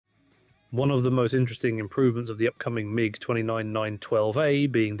One of the most interesting improvements of the upcoming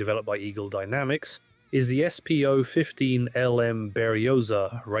MiG-29'912A being developed by Eagle Dynamics is the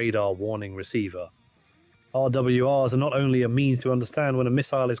SPO-15LM Radar Warning Receiver. RWRs are not only a means to understand when a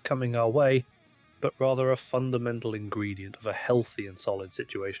missile is coming our way, but rather a fundamental ingredient of a healthy and solid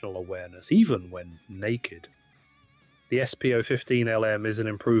situational awareness, even when naked. The SPO-15LM is an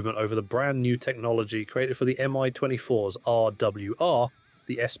improvement over the brand new technology created for the Mi-24's RWR,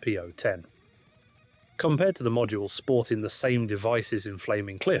 the SPO-10. Compared to the modules sporting the same devices in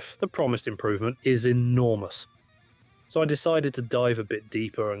Flaming Cliff, the promised improvement is enormous. So I decided to dive a bit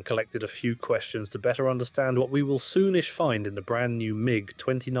deeper and collected a few questions to better understand what we will soonish find in the brand new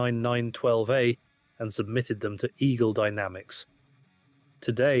MiG-29'912A and submitted them to Eagle Dynamics.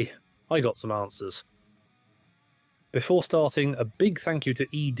 Today, I got some answers. Before starting, a big thank you to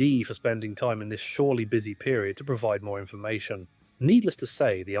ED for spending time in this surely busy period to provide more information. Needless to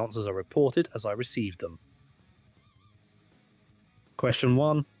say, the answers are reported as I received them. Question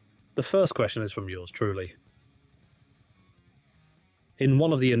 1. The first question is from yours truly. In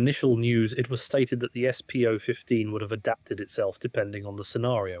one of the initial news, it was stated that the SPO-15 would have adapted itself depending on the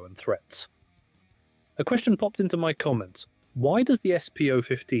scenario and threats. A question popped into my comments. Why does the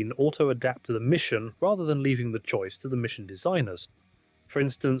SPO-15 auto-adapt to the mission rather than leaving the choice to the mission designers? For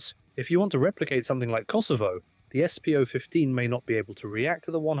instance, if you want to replicate something like Kosovo, the SPO-15 may not be able to react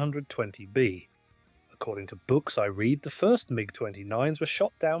to the 120B. According to books I read, the first MiG-29's were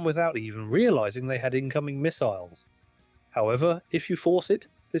shot down without even realising they had incoming missiles. However, if you force it,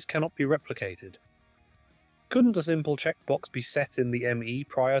 this cannot be replicated. Couldn't a simple checkbox be set in the ME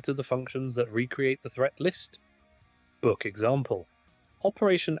prior to the functions that recreate the threat list? Book example: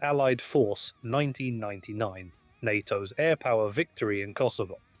 Operation Allied Force 1999, NATO's air power victory in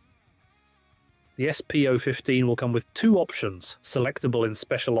Kosovo. The SPO-15 will come with two options, selectable in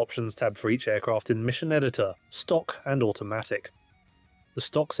Special Options tab for each aircraft in Mission Editor, Stock and Automatic. The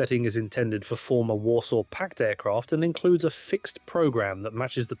stock setting is intended for former Warsaw Pact aircraft and includes a fixed program that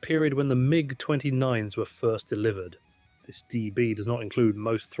matches the period when the MiG-29's were first delivered. This DB does not include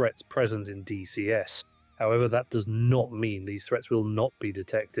most threats present in DCS. However, that does not mean these threats will not be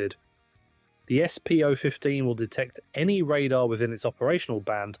detected. The SPO-15 will detect any radar within its operational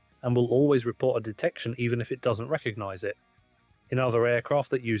band and will always report a detection even if it doesn't recognise it. In other aircraft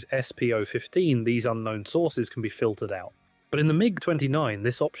that use SPO-15, these unknown sources can be filtered out. But in the MiG-29,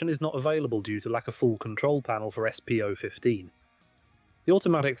 this option is not available due to lack of full control panel for SPO-15. The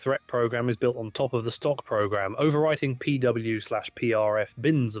automatic threat program is built on top of the stock program, overwriting PW/PRF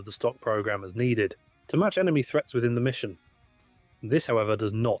bins of the stock program as needed, to match enemy threats within the mission. This, however,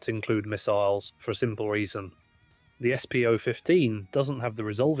 does not include missiles, for a simple reason. The SPO-15 doesn't have the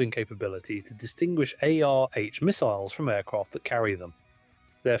resolving capability to distinguish AR-H missiles from aircraft that carry them.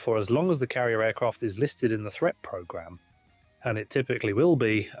 Therefore, as long as the carrier aircraft is listed in the threat program, and it typically will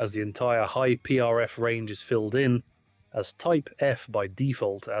be as the entire high PRF range is filled in, as Type F by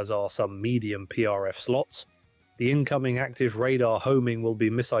default as are some medium PRF slots, the incoming active radar homing will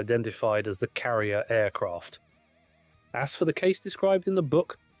be misidentified as the carrier aircraft. As for the case described in the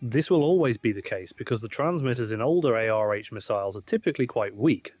book, this will always be the case because the transmitters in older AR-H missiles are typically quite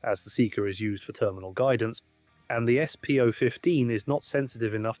weak, as the seeker is used for terminal guidance, and the SPO-15 is not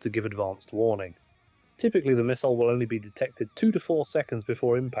sensitive enough to give advanced warning. Typically the missile will only be detected 2 to 4 seconds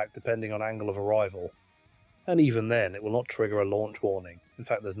before impact depending on angle of arrival. And even then it will not trigger a launch warning. In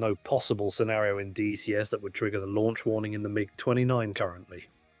fact, there's no possible scenario in DCS that would trigger the launch warning in the MiG-29 currently.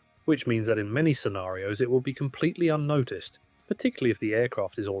 Which means that in many scenarios it will be completely unnoticed, particularly if the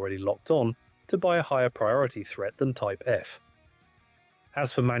aircraft is already locked on to by a higher priority threat than Type F.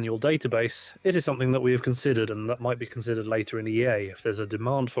 As for manual database, it is something that we have considered and that might be considered later in EA if there's a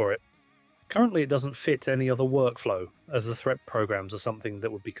demand for it. Currently it doesn't fit any other workflow, as the threat programs are something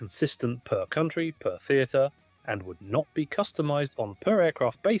that would be consistent per country, per theatre, and would not be customised on per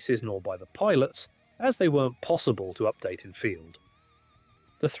aircraft basis nor by the pilots, as they weren't possible to update in field.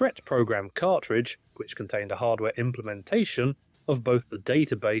 The threat program cartridge, which contained a hardware implementation of both the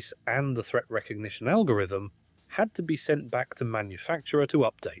database and the threat recognition algorithm, had to be sent back to manufacturer to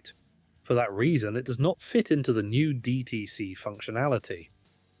update. For that reason, it does not fit into the new DTC functionality.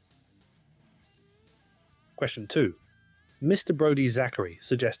 Question 2. Mr. Brody Zachary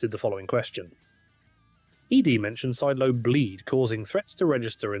suggested the following question. ED mentioned sideload bleed causing threats to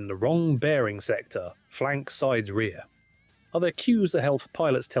register in the wrong bearing sector, flank, sides, rear. Are there cues that help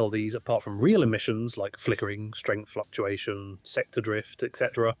pilots tell these apart from real emissions like flickering, strength fluctuation, sector drift,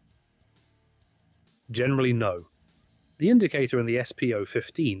 etc.? Generally no. The indicator in the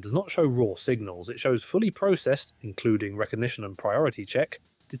SPO-15 does not show raw signals, it shows fully processed, including recognition and priority check,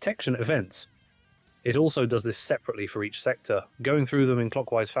 detection events. It also does this separately for each sector, going through them in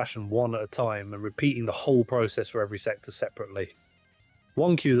clockwise fashion one at a time and repeating the whole process for every sector separately.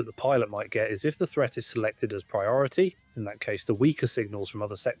 One cue that the pilot might get is if the threat is selected as priority. In that case, the weaker signals from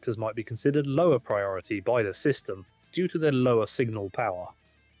other sectors might be considered lower priority by the system due to their lower signal power,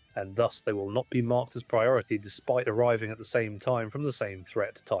 and thus they will not be marked as priority despite arriving at the same time from the same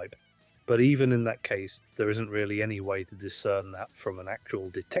threat type. But even in that case, there isn't really any way to discern that from an actual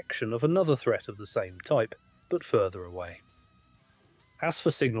detection of another threat of the same type, but further away. As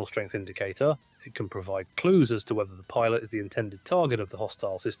for signal strength indicator, it can provide clues as to whether the pilot is the intended target of the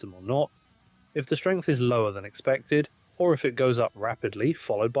hostile system or not, if the strength is lower than expected, or if it goes up rapidly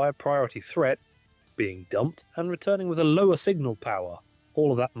followed by a priority threat, being dumped and returning with a lower signal power.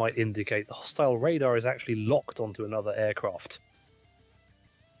 All of that might indicate the hostile radar is actually locked onto another aircraft.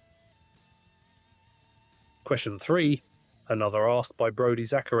 Question 3, another asked by Brody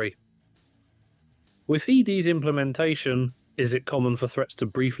Zachary. With ED's implementation, is it common for threats to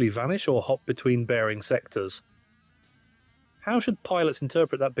briefly vanish or hop between bearing sectors? How should pilots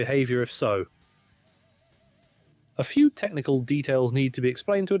interpret that behaviour if so? A few technical details need to be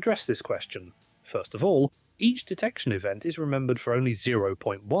explained to address this question. First of all, each detection event is remembered for only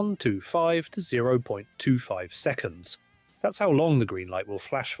 0.125 to 0.25 seconds. That's how long the green light will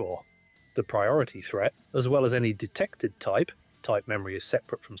flash for. The priority threat, as well as any detected type memory is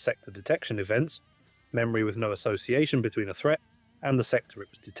separate from sector detection events, memory with no association between a threat and the sector it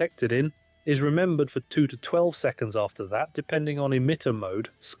was detected in, is remembered for 2 to 12 seconds after that depending on emitter mode,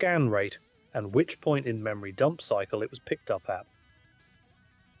 scan rate, and which point in memory dump cycle it was picked up at.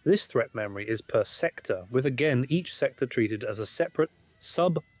 This threat memory is per sector, with again each sector treated as a separate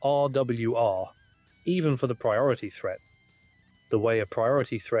sub-RWR, even for the priority threat. The way a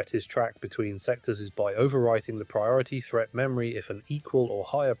priority threat is tracked between sectors is by overwriting the priority threat memory if an equal or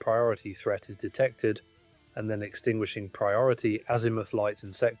higher priority threat is detected, and then extinguishing priority azimuth lights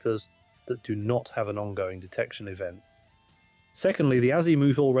in sectors that do not have an ongoing detection event. Secondly, the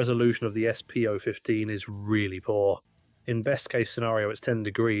azimuthal resolution of the SPO-15 is really poor. In best case scenario it's 10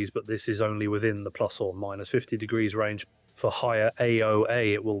 degrees, but this is only within the plus or minus 50 degrees range. For higher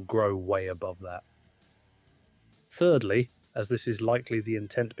AOA it will grow way above that. Thirdly, as this is likely the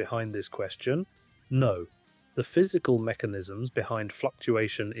intent behind this question, no. The physical mechanisms behind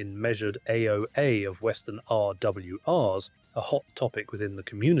fluctuation in measured AOA of Western RWRs, a hot topic within the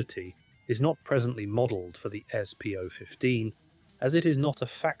community, is not presently modelled for the SPO-15, as it is not a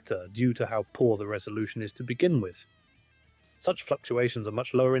factor due to how poor the resolution is to begin with. Such fluctuations are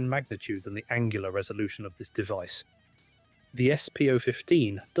much lower in magnitude than the angular resolution of this device. The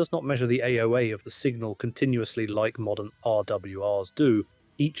SPO-15 does not measure the AOA of the signal continuously like modern RWRs do.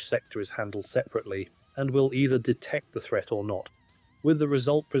 Each sector is handled separately, and will either detect the threat or not, with the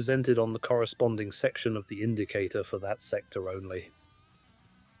result presented on the corresponding section of the indicator for that sector only.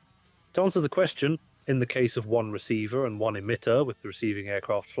 To answer the question, in the case of one receiver and one emitter with the receiving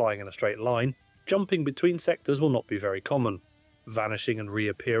aircraft flying in a straight line, jumping between sectors will not be very common. Vanishing and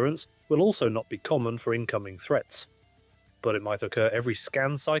reappearance will also not be common for incoming threats. But it might occur every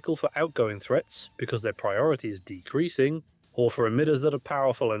scan cycle for outgoing threats because their priority is decreasing, or for emitters that are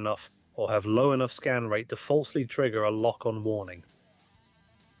powerful enough or have low enough scan rate to falsely trigger a lock-on warning.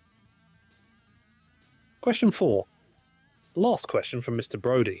 Question 4. Last question from Mr.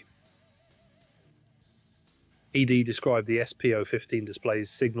 Brody. ED described the SPO-15 display's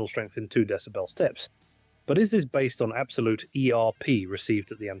signal strength in 2 decibel steps, but is this based on absolute ERP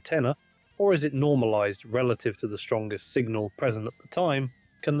received at the antenna, or is it normalized relative to the strongest signal present at the time?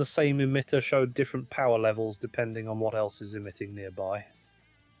 Can the same emitter show different power levels depending on what else is emitting nearby?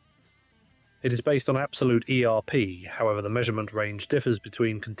 It is based on absolute ERP, however the measurement range differs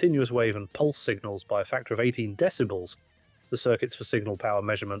between continuous wave and pulse signals by a factor of 18 decibels. The circuits for signal power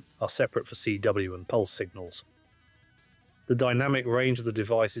measurement are separate for CW and pulse signals. The dynamic range of the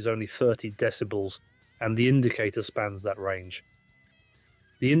device is only 30 decibels, and the indicator spans that range.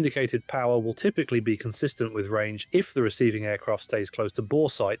 The indicated power will typically be consistent with range if the receiving aircraft stays close to bore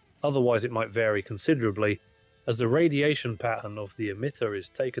sight, otherwise it might vary considerably, as the radiation pattern of the emitter is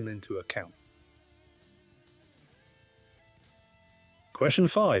taken into account. Question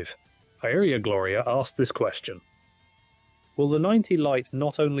 5. Aeria Gloria asked this question. Will the 90 light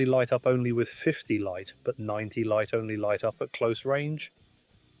not only light up only with 50 light, but 90 light only light up at close range?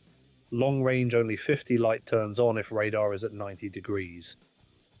 Long range only 50 light turns on if radar is at 90 degrees.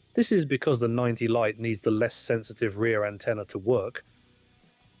 This is because the 90 light needs the less sensitive rear antenna to work.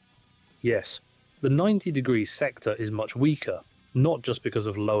 Yes, the 90 degree sector is much weaker, not just because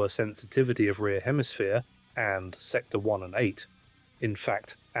of lower sensitivity of rear hemisphere and sector 1 and 8, In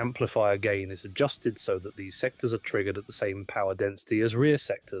fact, amplifier gain is adjusted so that these sectors are triggered at the same power density as rear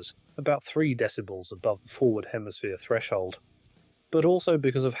sectors, about 3 decibels above the forward hemisphere threshold. But also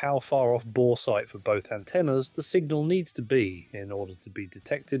because of how far off bore sight for both antennas the signal needs to be in order to be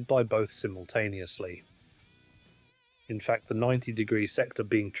detected by both simultaneously. In fact, the 90-degree sector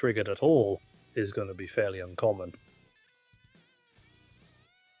being triggered at all is going to be fairly uncommon.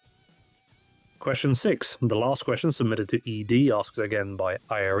 Question 6, the last question submitted to ED, asks again by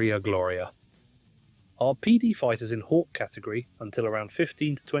Aeria Gloria. Are PD fighters in Hawk category until around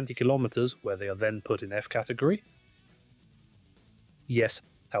 15 to 20 kilometers, where they are then put in F category? Yes,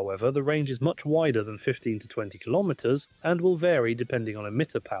 however, the range is much wider than 15 to 20 kilometers and will vary depending on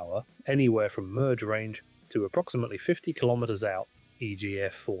emitter power, anywhere from merge range to approximately 50 kilometers out, e.g.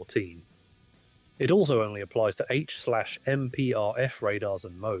 F-14. It also only applies to H/MPRF radars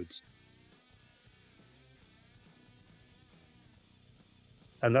and modes.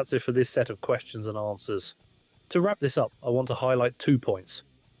 And that's it for this set of questions and answers. To wrap this up, I want to highlight 2 points.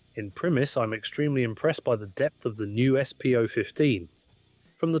 In premise, I'm extremely impressed by the depth of the new SPO-15.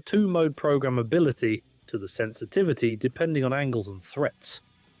 From the 2-mode programmability to the sensitivity depending on angles and threats,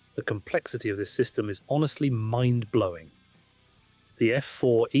 the complexity of this system is honestly mind-blowing. The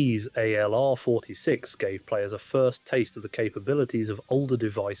F4E's ALR46 gave players a first taste of the capabilities of older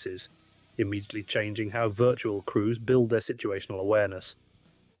devices, immediately changing how virtual crews build their situational awareness.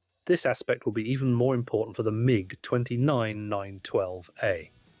 This aspect will be even more important for the MiG-29'912A.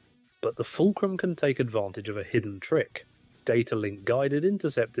 But the Fulcrum can take advantage of a hidden trick: data link guided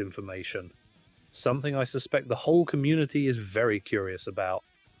intercept information, something I suspect the whole community is very curious about.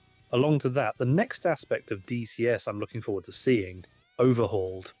 Along to that, the next aspect of DCS I'm looking forward to seeing: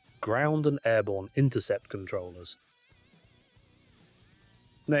 overhauled ground and airborne intercept controllers.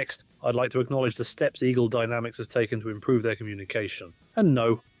 Next, I'd like to acknowledge the steps Eagle Dynamics has taken to improve their communication. And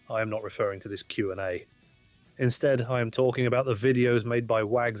no, I am not referring to this Q&A. Instead, I am talking about the videos made by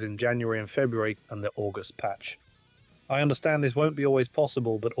WAGs in January and February and the August patch. I understand this won't be always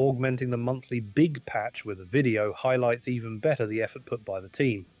possible, but augmenting the monthly big patch with a video highlights even better the effort put by the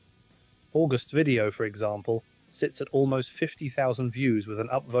team. August video, for example, sits at almost 50,000 views with an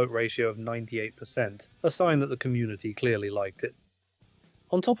upvote ratio of 98%, a sign that the community clearly liked it.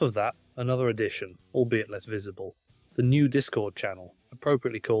 On top of that, another addition, albeit less visible: the new Discord channel,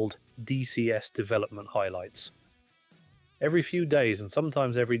 appropriately called DCS Development Highlights. Every few days, and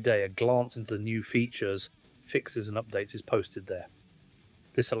sometimes every day, a glance into the new features, fixes and updates is posted there.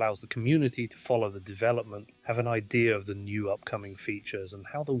 This allows the community to follow the development, have an idea of the new upcoming features and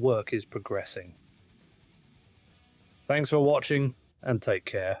how the work is progressing. Thanks for watching, and take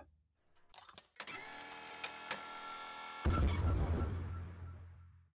care.